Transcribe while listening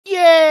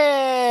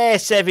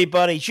Yes,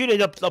 everybody.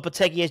 Julian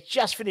Lopetegui has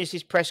just finished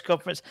his press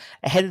conference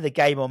ahead of the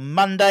game on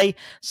Monday.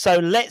 So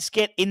let's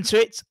get into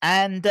it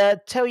and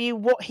tell you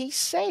what he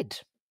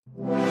said.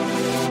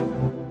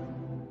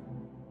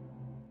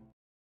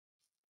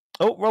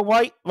 Oh, wrong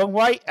way.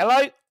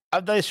 Hello?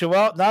 I've done this for a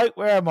while. No,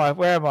 where am I?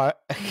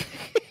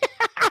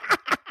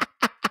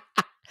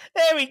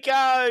 There we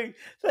go.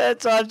 Third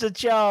time's a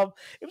charm.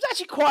 It was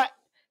actually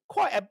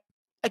quite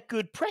a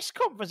good press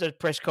conference as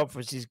press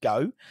conferences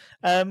go.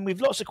 With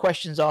lots of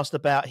questions asked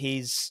about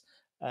his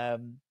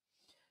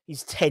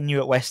tenure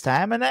at West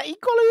Ham, and he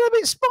got a little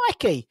bit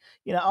spiky.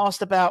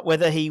 Asked about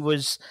whether he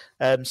was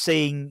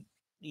seeing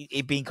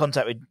he'd be in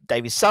contact with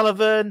David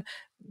Sullivan.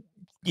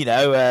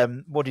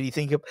 What did he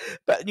think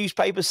about the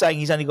newspapers saying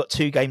he's only got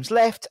 2 games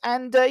left?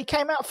 And he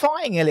came out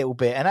fighting a little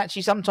bit. And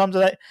actually, sometimes,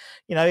 I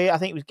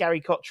think it was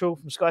Gary Cottrell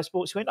from Sky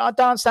Sports who went, I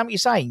don't understand what you're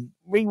saying.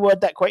 Reword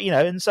that quite,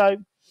 and so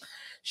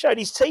showed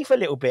his teeth a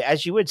little bit,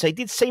 as you would say. He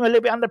did seem a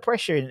little bit under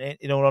pressure,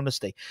 in all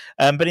honesty.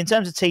 But in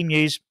terms of team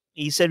news,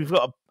 he said we've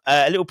got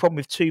a little problem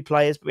with 2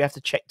 players, but we have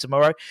to check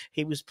tomorrow.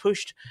 He was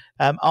pushed,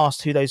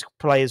 asked who those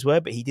players were,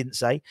 but he didn't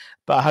say.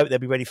 But I hope they'll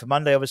be ready for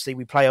Monday. Obviously,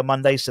 we play on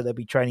Monday, so they'll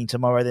be training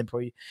tomorrow, then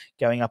probably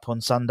going up on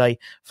Sunday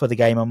for the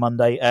game on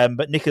Monday.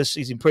 But Nicholas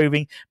is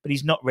improving, but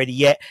he's not ready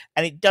yet.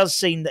 And it does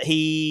seem that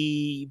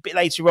a bit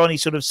later on, he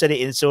sort of said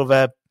it in sort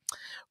of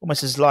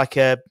almost as like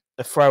a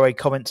throwaway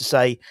comment to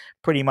say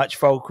pretty much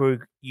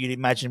Fulkrug, you'd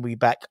imagine, will be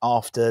back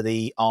after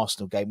the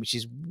Arsenal game, which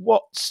is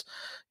what,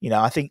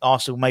 I think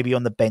Arsenal may be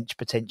on the bench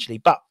potentially,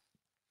 but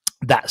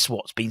that's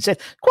what's been said.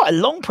 Quite a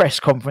long press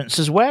conference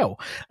as well.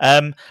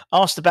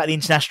 Asked about the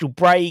international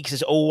breaks.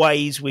 As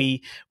always,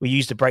 we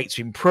used the break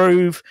to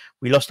improve.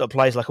 We lost a lot of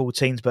players like all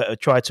teams,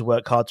 but tried to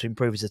work hard to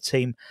improve as a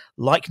team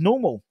like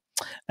normal.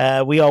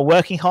 We are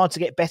working hard to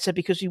get better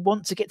because we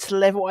want to get to the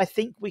level I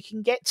think we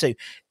can get to.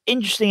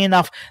 Interesting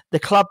enough, the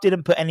club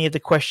didn't put any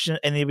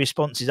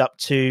responses up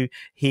to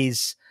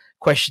his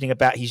questioning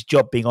about his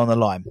job being on the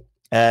line.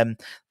 A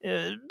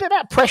bit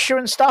about pressure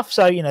and stuff.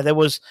 So, there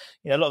was,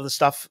 a lot of the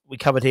stuff we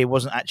covered here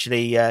wasn't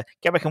actually,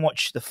 go back and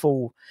watch the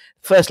full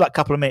first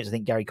couple of minutes. I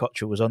think Gary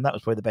Cottrell was on. That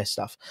was probably the best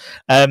stuff.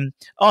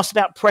 Asked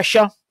about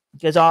pressure.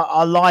 Because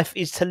our life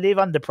is to live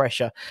under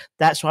pressure.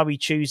 That's why we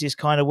choose this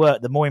kind of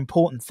work. The more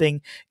important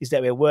thing is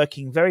that we're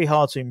working very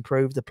hard to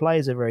improve. The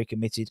players are very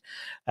committed,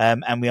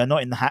 and we are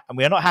not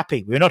we are not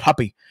happy. We're not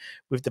happy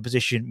with the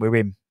position we're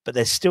in. But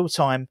there's still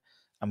time,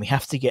 and we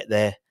have to get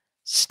there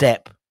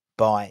step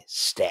by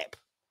step.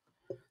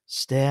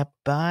 Step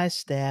by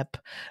step.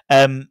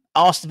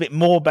 Asked a bit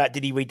more about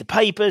did he read the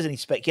papers, any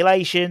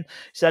speculation.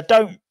 So I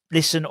don't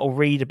listen or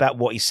read about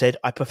what he said.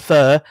 I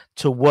prefer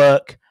to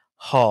work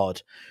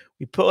hard.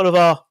 We put all of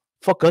our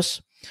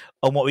focus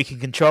on what we can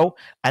control,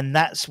 and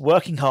that's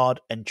working hard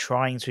and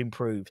trying to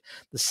improve.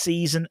 The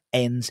season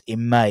ends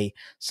in May,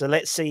 so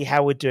let's see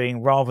how we're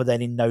doing rather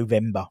than in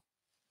November.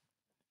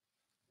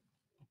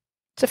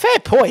 It's a fair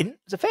point.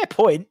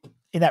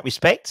 In that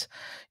respect,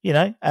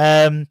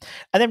 And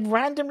then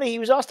randomly he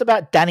was asked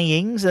about Danny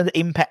Ings and the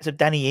impact of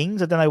Danny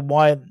Ings. I don't know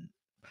why.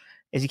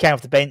 As he came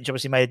off the bench,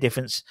 obviously made a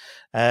difference,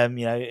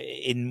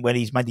 in when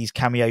he's made these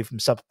cameo from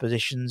sub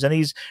positions. And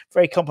he's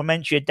very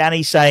complimentary of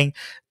Danny, saying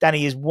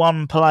Danny is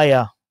one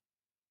player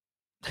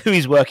who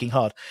is working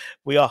hard.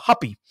 We are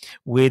happy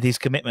with his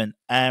commitment,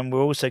 and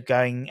we're also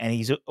and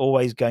he's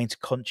always going to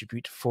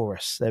contribute for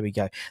us. There we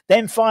go.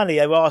 Then finally,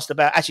 they were asked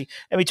about, he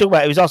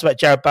was asked about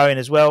Jared Bowen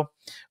as well.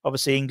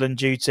 Obviously, England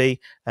duty,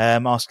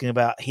 asking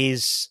about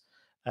his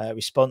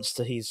response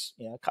to his,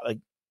 couple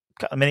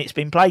of minutes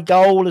being played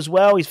goal as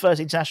well, his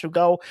first international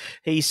goal.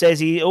 He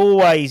says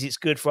it's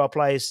good for our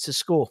players to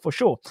score for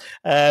sure.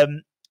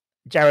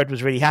 Jared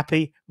was really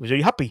happy.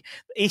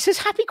 He says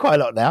happy quite a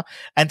lot now,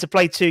 and to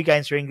play 2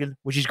 games for England,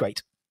 which is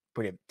great.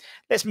 Brilliant.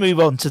 Let's move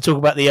on to talk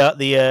about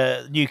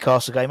the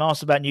Newcastle game.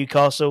 Asked about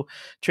Newcastle,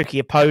 tricky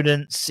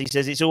opponents. He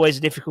says it's always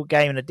a difficult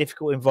game in a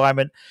difficult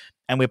environment,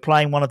 and we're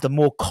playing one of the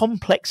more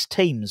complex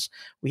teams.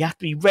 We have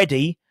to be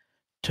ready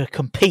to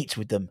compete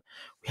with them.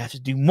 We have to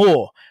do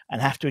more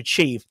and have to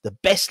achieve the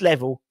best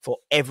level for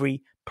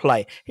every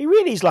play. He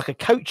really is like a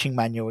coaching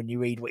manual when you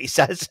read what he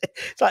says.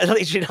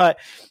 He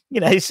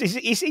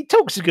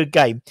talks a good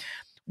game.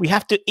 We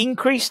have to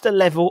increase the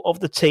level of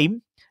the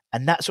team,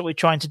 and that's what we're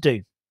trying to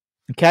do.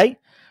 Okay?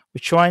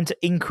 We're trying to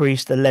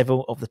increase the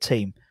level of the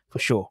team for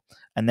sure,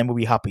 and then we'll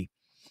be happy.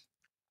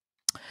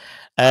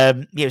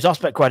 He was asked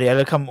about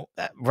Guardiola.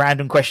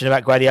 Random question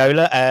about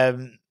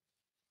Guardiola.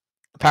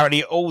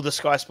 Apparently, all the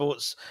Sky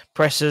Sports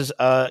pressers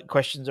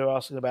questions are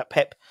asking about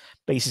Pep.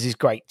 But he says he's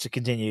great to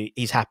continue.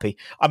 He's happy.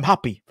 I'm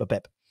happy for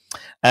Pep.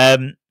 Now,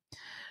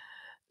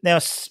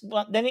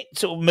 then it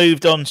sort of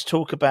moved on to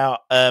talk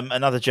about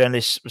another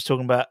journalist was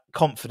talking about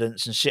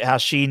confidence and how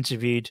she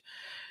interviewed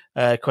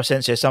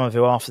Crescencio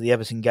Somerville after the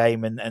Everton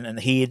game, and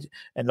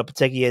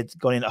Lopetegui had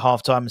gone in at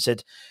half time and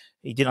said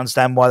he didn't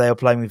understand why they were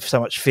playing with so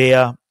much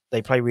fear.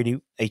 they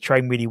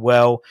train really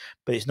well,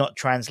 but it's not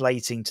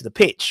translating to the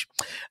pitch.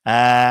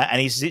 And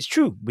he says it's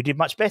true. We did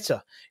much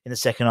better in the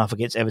second half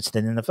against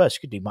Everton than in the first.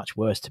 Could do much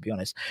worse, to be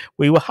honest.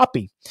 We were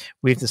happy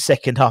with the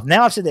second half.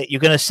 Now I've said that you're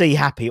going to see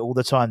happy all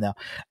the time now,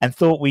 and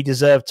thought we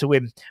deserved to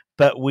win,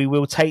 but we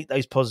will take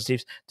those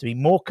positives to be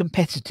more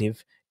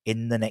competitive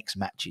in the next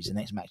matches. The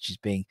next matches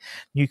being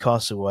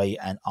Newcastle away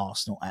and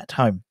Arsenal at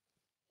home.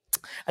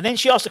 And then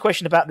she asked a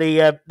question about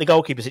the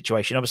goalkeeper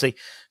situation. Obviously,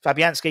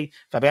 Fabianski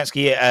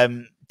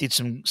did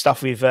some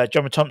stuff with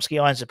John Ratomski,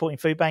 Iron Supporting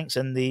Food Banks,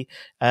 and the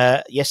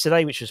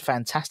yesterday, which was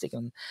fantastic.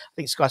 And I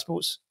think Sky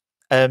Sports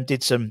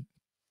did some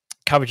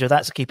coverage of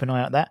that, so keep an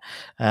eye out that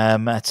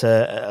at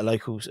a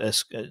local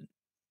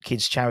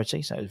kids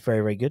charity. So it was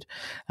very, very good.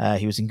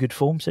 He was in good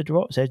form, said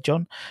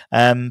John.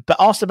 But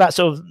asked about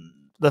sort of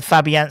the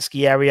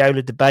Fabianski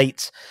Areola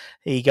debate,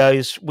 he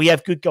goes, "We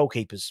have good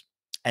goalkeepers,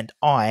 and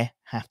I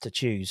have to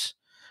choose.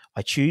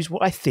 I choose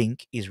what I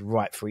think is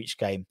right for each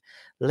game.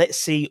 Let's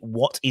see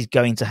what is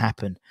going to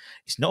happen.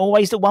 It's not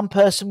always that one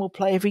person will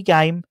play every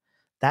game.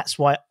 That's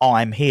why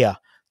I'm here,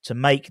 to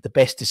make the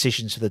best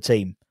decisions for the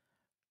team."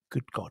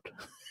 Good God.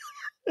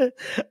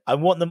 I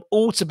want them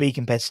all to be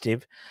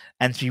competitive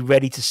and to be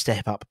ready to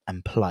step up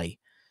and play.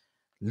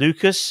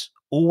 Lucas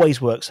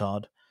always works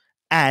hard,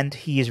 and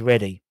he is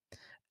ready,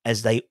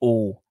 as they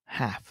all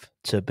have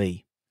to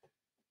be.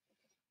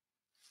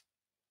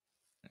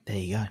 There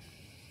you go.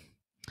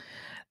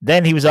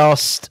 Then he was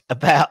asked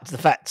about the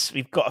fact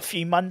we've got a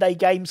few Monday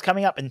games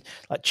coming up and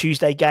like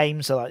Tuesday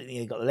games. So like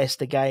you got the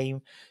Leicester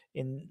game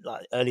in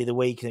like early of the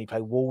week, and you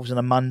play Wolves on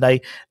a Monday.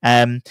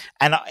 And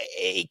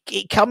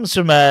it comes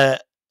from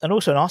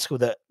also an article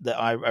that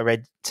I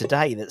read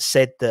today that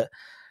said that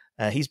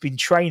he's been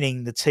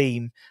training the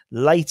team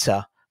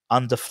later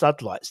under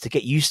floodlights to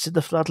get used to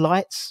the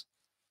floodlights.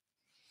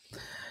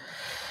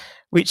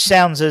 Which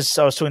sounds, as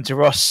I was talking to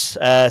Ross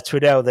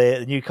Twiddell,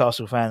 the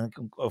Newcastle fan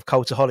of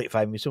Cultaholic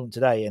fame, we was talking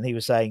today, and he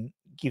was saying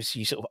gives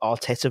you sort of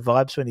Arteta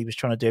vibes when he was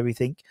trying to do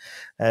everything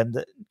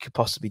that could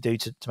possibly do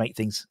to make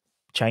things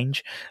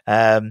change.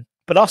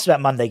 But asked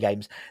about Monday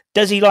games.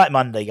 Does he like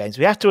Monday games?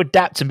 We have to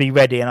adapt and be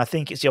ready, and I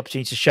think it's the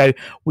opportunity to show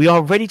we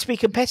are ready to be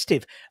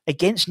competitive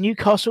against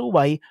Newcastle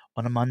away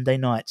on a Monday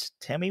night.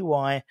 Tell me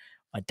why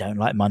I don't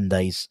like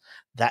Mondays.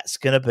 That's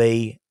going to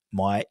be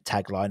my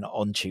tagline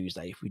on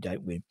Tuesday if we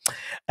don't win.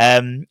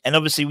 And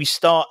obviously we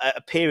start at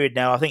a period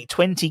now, I think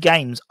 20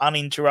 games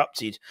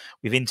uninterrupted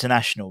with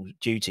international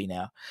duty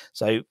now.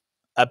 So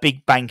a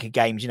big bank of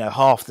games,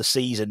 half the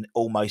season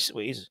almost.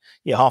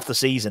 Half the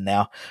season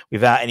now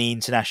without any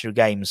international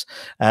games.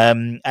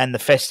 And the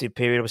festive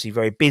period, obviously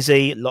very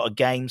busy, a lot of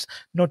games,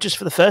 not just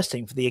for the first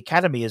team, for the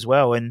academy as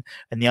well, and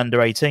the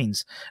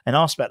under-18s. And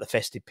asked about the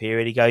festive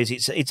period, he goes,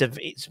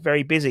 it's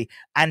very busy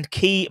and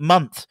key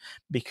month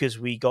because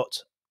we've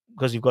got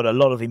a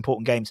lot of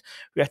important games.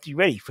 We have to be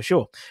ready for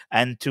sure.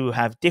 And to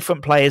have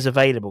different players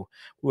available,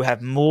 we'll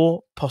have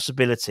more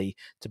possibility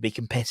to be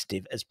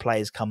competitive as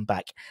players come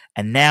back.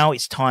 And now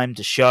it's time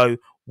to show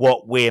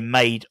what we're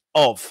made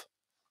of.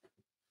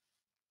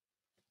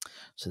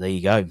 So there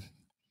you go.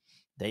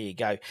 There you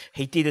go.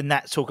 He did in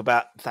that talk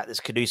about the fact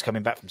that Caduce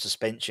coming back from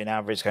suspension,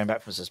 Alvarez coming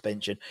back from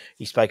suspension.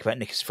 He spoke about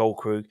Nicholas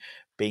Füllkrug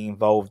being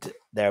involved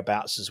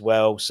thereabouts as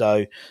well.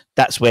 So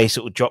that's where he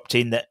sort of dropped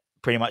in that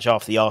pretty much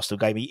after the Arsenal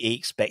game, he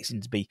expects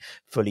him to be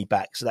fully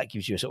back. So that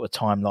gives you a sort of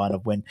timeline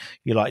of when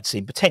you like to see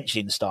him potentially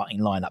in the starting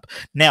lineup.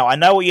 Now, I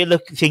know what you're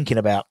thinking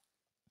about.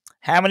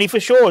 How many for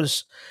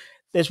sure's?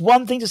 There's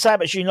one thing to say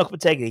about Julian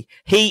Lopetegui.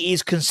 He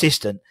is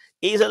consistent.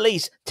 It is at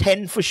least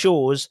 10 for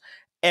sure's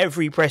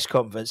every press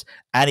conference,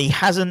 and he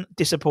hasn't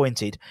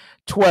disappointed.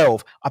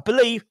 12, I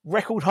believe,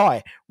 record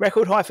high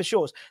for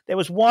sure's. There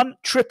was one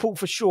triple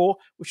for sure,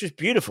 which was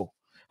beautiful,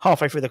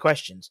 halfway through the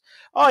questions.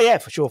 Oh, yeah,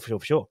 for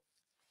sure.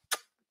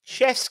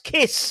 Chef's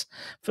kiss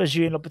for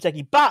Julian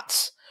Lopetegui.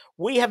 But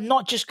we have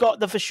not just got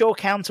the for sure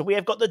counter. We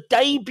have got the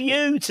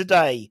debut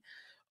today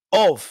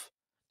of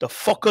the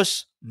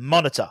Focus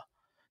Monitor.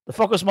 The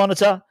Focus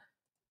Monitor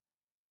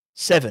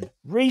 7.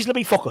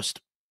 Reasonably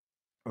focused.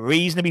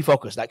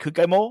 That could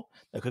go more.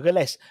 That could go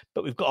less.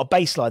 But we've got a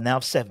baseline now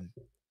of 7.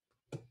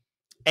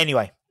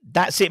 Anyway,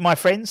 that's it, my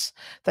friends.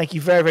 Thank you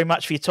very, very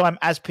much for your time.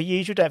 As per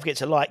usual, don't forget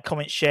to like,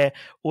 comment, share,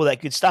 all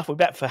that good stuff. We're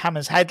back for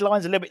Hammer's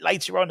headlines a little bit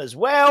later on as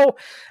well.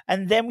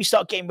 And then we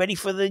start getting ready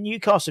for the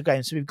Newcastle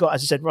game. So we've got,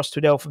 as I said, Ross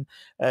Twiddell from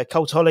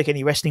Cultaholic,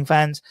 any wrestling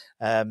fans,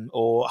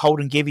 or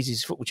Holden Give is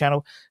his football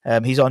channel.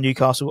 He's our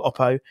Newcastle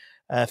Oppo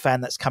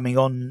fan that's coming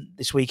on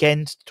this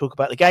weekend to talk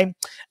about the game.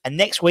 And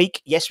next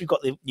week, yes, we've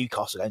got the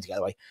Newcastle game to get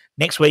away.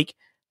 Next week,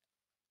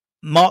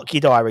 mark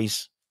your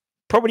diaries.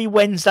 Probably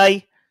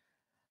Wednesday,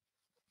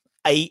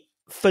 a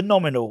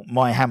phenomenal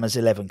My Hammers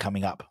 11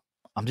 coming up.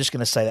 I'm just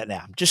going to say that now.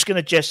 I'm just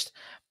going to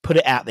put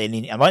it out there.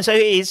 I won't say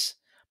who it is,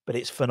 but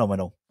it's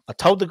phenomenal. I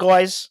told the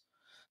guys,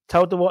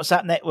 told the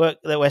WhatsApp network,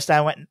 the West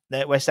Ham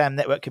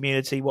Network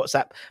community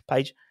WhatsApp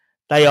page,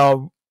 they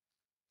are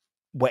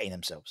wetting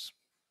themselves.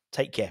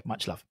 Take care.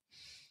 Much love.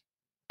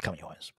 Come on, you guys.